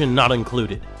Dungeon Not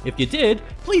Included. If you did,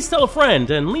 please tell a friend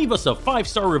and leave us a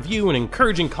 5-star review and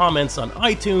encouraging comments on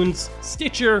iTunes,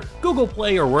 Stitcher, Google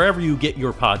Play, or wherever you get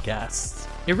your podcasts.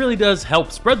 It really does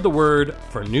help spread the word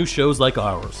for new shows like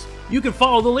ours. You can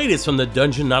follow the latest from the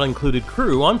Dungeon Not Included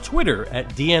crew on Twitter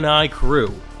at DNI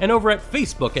Crew, and over at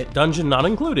Facebook at Dungeon Not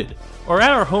Included, or at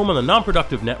our home on the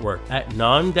Non-Productive Network at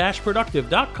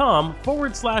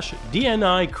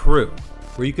non-productive.com/DNI Crew,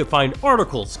 where you can find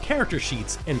articles, character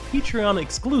sheets, and Patreon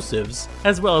exclusives,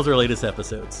 as well as our latest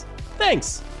episodes.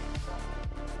 Thanks!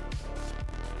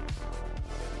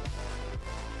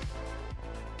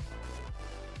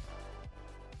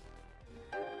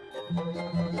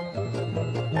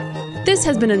 This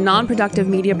has been a non-productive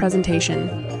media presentation.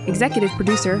 Executive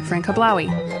producer Frank Hablawi.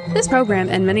 This program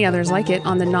and many others like it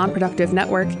on the Non-Productive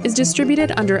Network is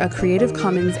distributed under a Creative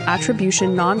Commons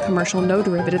Attribution Non-Commercial No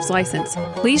Derivatives license.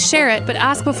 Please share it, but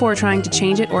ask before trying to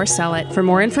change it or sell it. For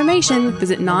more information,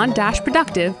 visit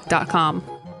non-productive.com.